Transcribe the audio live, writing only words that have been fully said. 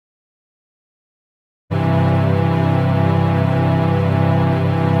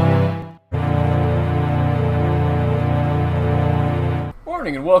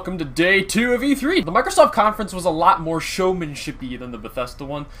morning and welcome to day 2 of E3. The Microsoft conference was a lot more showmanshipy than the Bethesda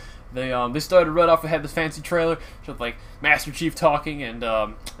one. They started right off, it had this fancy trailer, showed like Master Chief talking, and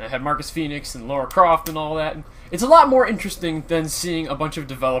it had Marcus Phoenix and Lara Croft and all that. And it's a lot more interesting than seeing a bunch of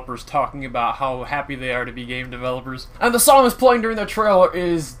developers talking about how happy they are to be game developers. And the song that's playing during the trailer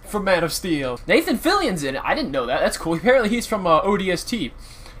is from Man of Steel. Nathan Fillion's in it. I didn't know that. That's cool. Apparently he's from ODST.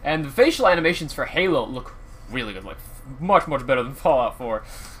 And the facial animations for Halo look really good, like much better than Fallout 4.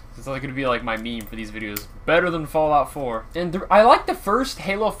 It's like going to be like my meme for these videos. Better than Fallout 4. And I like the first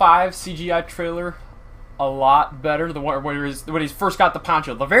Halo 5 CGI trailer a lot better. The one when he first got the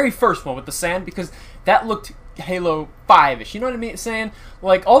poncho. The very first one with the sand, because that looked Halo 5-ish. You know what I mean? Saying,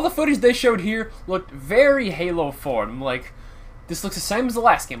 like, all the footage they showed here looked very Halo 4. And I'm like, this looks the same as the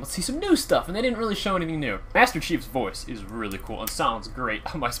last game. Let's see some new stuff. And they didn't really show anything new. Master Chief's voice is really cool and sounds great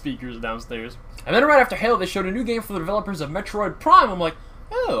on my speakers downstairs. And then right after Halo, they showed a new game for the developers of Metroid Prime. I'm like,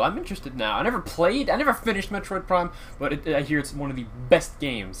 oh, I'm interested now. I never finished Metroid Prime, but I hear it's one of the best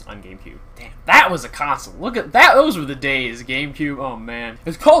games on GameCube. Damn, that was a console. Look at that. Those were the days, GameCube. Oh, man.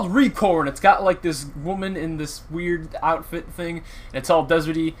 It's called Recore, and it's got, like, this woman in this weird outfit thing, and it's all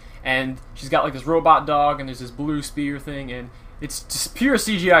deserty, and she's got, like, this robot dog, and there's this blue spear thing, and it's just pure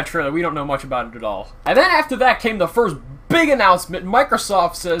CGI trailer. We don't know much about it at all. And then after that came the first big announcement.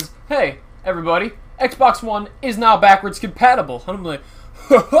 Microsoft says, hey, everybody, Xbox One is now backwards compatible. And I'm like,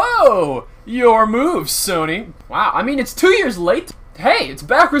 ho-ho! Your move, Sony. Wow, I mean, it's 2 years late. Hey, it's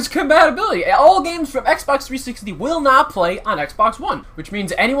backwards compatibility. All games from Xbox 360 will now play on Xbox One, which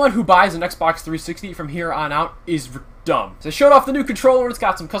means anyone who buys an Xbox 360 from here on out is dumb. So they showed off the new controller. It's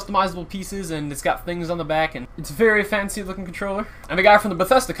got some customizable pieces, and it's got things on the back, and it's a very fancy-looking controller. And the guy from the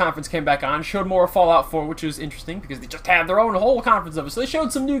Bethesda conference came back on, showed more of Fallout 4, which was interesting, because they just had their own whole conference of it. So they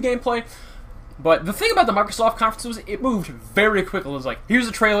showed some new gameplay. But the thing about the Microsoft conference was it moved very quickly. It was like, here's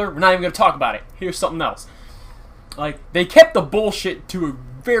a trailer, we're not even going to talk about it. Here's something else. Like, they kept the bullshit to a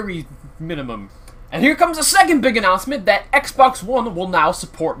very minimum. And here comes a second big announcement that Xbox One will now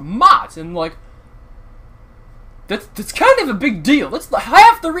support mods. And, like, that's kind of a big deal. That's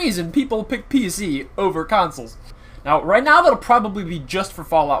half the reason people pick PC over consoles. Now, right now, that'll probably be just for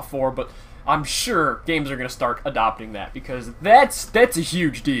Fallout 4, but I'm sure games are going to start adopting that, because that's a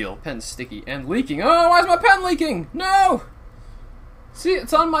huge deal. Pen's sticky and leaking. Oh, why is my pen leaking? No! See,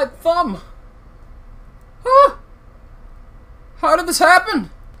 it's on my thumb. Huh? How did this happen?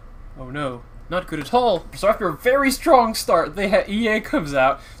 Oh no, not good at all. So after a very strong start, EA comes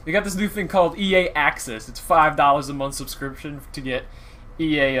out. They got this new thing called EA Access. It's $5 a month subscription to get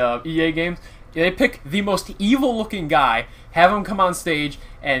EA games. They pick the most evil-looking guy, have him come on stage,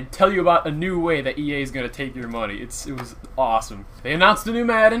 and tell you about a new way that EA is going to take your money. It was awesome. They announced a new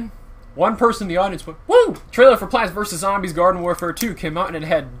Madden. One person in the audience went, woo! Trailer for Plants vs. Zombies Garden Warfare 2 came out, and it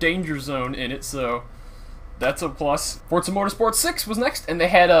had Danger Zone in it, so that's a plus. Forza Motorsport 6 was next, and they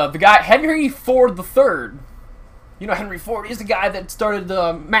had the guy, Henry Ford III. You know Henry Ford, he's the guy that started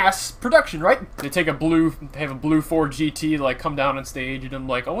mass production, right? They have a blue Ford GT, like, come down on stage, and I'm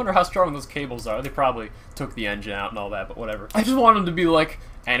like, I wonder how strong those cables are. They probably took the engine out and all that, but whatever. I just want them to be like,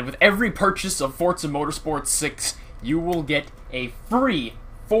 and with every purchase of Forza Motorsport 6, you will get a free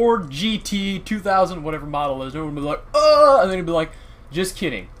Ford GT 2000, whatever model it is. Everyone will be like, and then you'll be like, just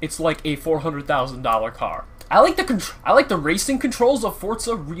kidding. It's like a $400,000 car. I like the racing controls of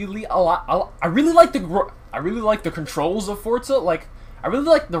Forza really a lot. I really like the controls of Forza. Like, I really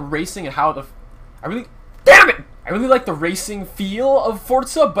like the racing and how I really like the racing feel of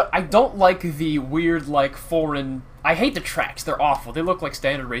Forza, but I don't like the weird, like, foreign. I hate the tracks. They're awful. They look like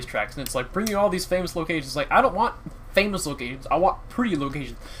standard racetracks, and it's like bringing all these famous locations. Like, I don't want famous locations. I want pretty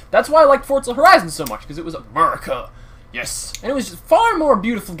locations. That's why I liked Forza Horizon so much, because it was America. Yes. And it was just a far more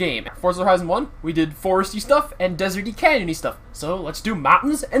beautiful game. Forza Horizon 1, we did foresty stuff and deserty canyony stuff. So let's do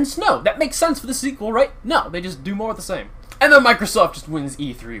mountains and snow. That makes sense for the sequel, right? No, they just do more of the same. And then Microsoft just wins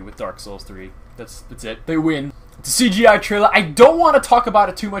E3 with Dark Souls 3. That's it. They win. It's a CGI trailer. I don't want to talk about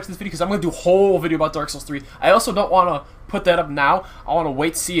it too much in this video, because I'm going to do a whole video about Dark Souls 3. I also don't want to put that up now. I want to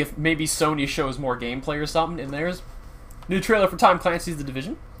wait to see if maybe Sony shows more gameplay or something in theirs. New trailer for Tom Clancy's The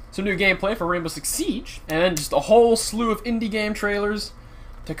Division. Some new gameplay for Rainbow Six Siege, and then just a whole slew of indie game trailers.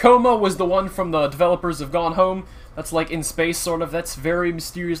 Tacoma was the one from the developers of Gone Home. That's like in space, sort of. That's very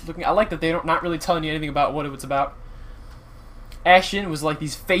mysterious looking. I like that they're not really telling you anything about what it was about. Ashen was like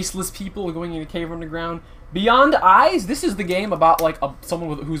these faceless people going in a cave underground. Beyond Eyes, this is the game about like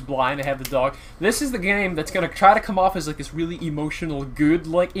someone who's blind and have the dog. This is the game that's going to try to come off as like this really emotional, good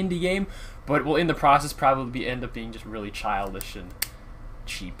like indie game, but will in the process probably end up being just really childish and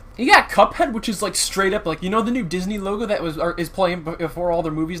cheap. You got Cuphead, which is like straight up like, you know, the new Disney logo that is playing before all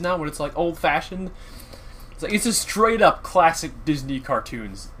their movies now, when it's like old fashioned. It's a straight up classic Disney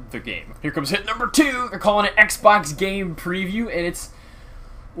cartoons, the game. Here comes hit number 2. They're calling it Xbox Game Preview, and it's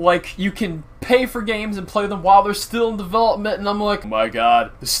like you can pay for games and play them while they're still in development, and I'm like, oh my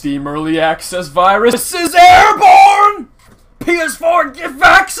god, the Steam Early Access virus is airborne! PS4, get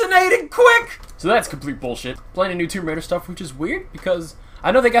vaccinated quick! So that's complete bullshit. Playing a new Tomb Raider stuff, which is weird, because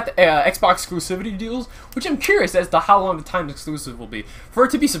I know they got the Xbox exclusivity deals, which I'm curious as to how long the time exclusive will be. For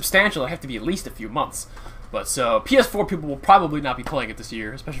it to be substantial, it have to be at least a few months. But so, PS4 people will probably not be playing it this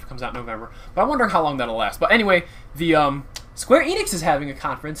year, especially if it comes out in November. But I'm wondering how long that'll last. But anyway, the Square Enix is having a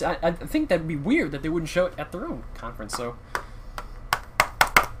conference. I think that'd be weird that they wouldn't show it at their own conference, so...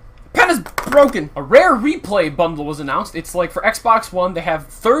 Pen is broken! A Rare Replay bundle was announced. It's like for Xbox One, they have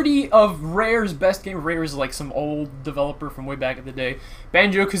 30 of Rare's best games. Rare is like some old developer from way back in the day.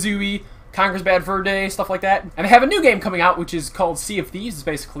 Banjo-Kazooie, Conker's Bad Fur Day, stuff like that. And they have a new game coming out, which is called Sea of Thieves. It's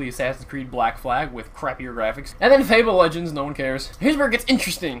basically Assassin's Creed Black Flag with crappier graphics. And then Fable Legends, no one cares. Here's where it gets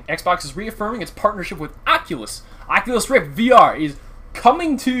interesting. Xbox is reaffirming its partnership with Oculus. Oculus Rift VR is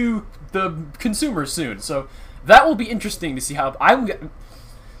coming to the consumers soon, so that will be interesting to see how...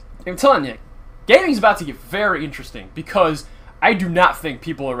 I'm telling you, gaming's about to get very interesting, because I do not think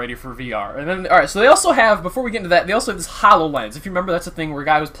people are ready for VR. And then, alright, so they also have, before we get into that, they also have this HoloLens. If you remember, that's a thing where a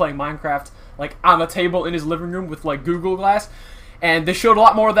guy was playing Minecraft, like, on a table in his living room with, like, Google Glass. And they showed a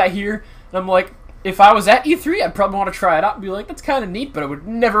lot more of that here. And I'm like, if I was at E3, I'd probably want to try it out and be like, that's kind of neat, but I would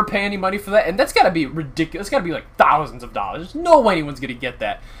never pay any money for that. And that's got to be ridiculous. It's got to be, like, thousands of dollars. There's no way anyone's going to get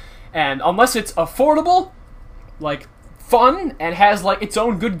that. And unless it's affordable, like... fun and has like its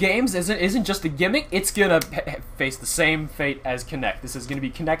own good games, isn't just a gimmick, it's gonna face the same fate as Kinect. This is gonna be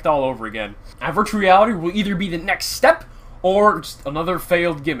Kinect all over again. And virtual reality will either be the next step or just another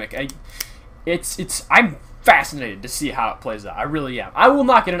failed gimmick. I'm fascinated to see how it plays out. I really am. I will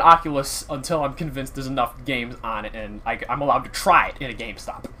not get an Oculus until I'm convinced there's enough games on it and I'm allowed to try it in a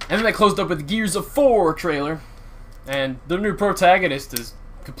GameStop. And then they closed up with the Gears of 4 trailer, and the new protagonist is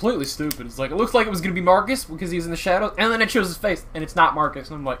completely stupid. It's like, it looks like it was going to be Marcus because he's in the shadows, and then it shows his face, and it's not Marcus,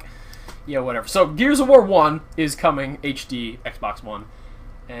 and I'm like, yeah, whatever. So, Gears of War 1 is coming, HD, Xbox One,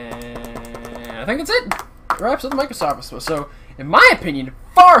 and I think that's it. Wraps up the Microsoft. So, in my opinion,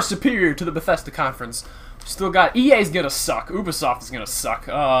 far superior to the Bethesda conference. Still got, EA's going to suck, Ubisoft is going to suck,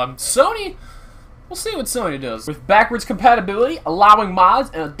 Sony... We'll see what Sony does. With backwards compatibility, allowing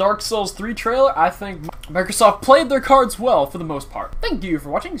mods, and a Dark Souls 3 trailer, I think Microsoft played their cards well for the most part. Thank you for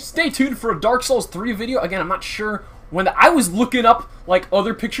watching. Stay tuned for a Dark Souls 3 video. Again, I'm not sure when I was looking up like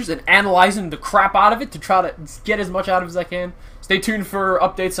other pictures and analyzing the crap out of it to try to get as much out of it as I can. Stay tuned for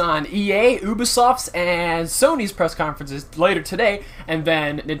updates on EA, Ubisoft's, and Sony's press conferences later today, and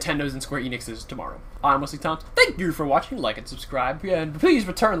then Nintendo's and Square Enix's tomorrow. I'm Wesley Thompson. Thank you for watching. Like and subscribe, and please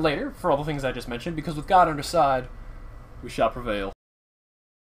return later for all the things I just mentioned, because with God on our side, we shall prevail.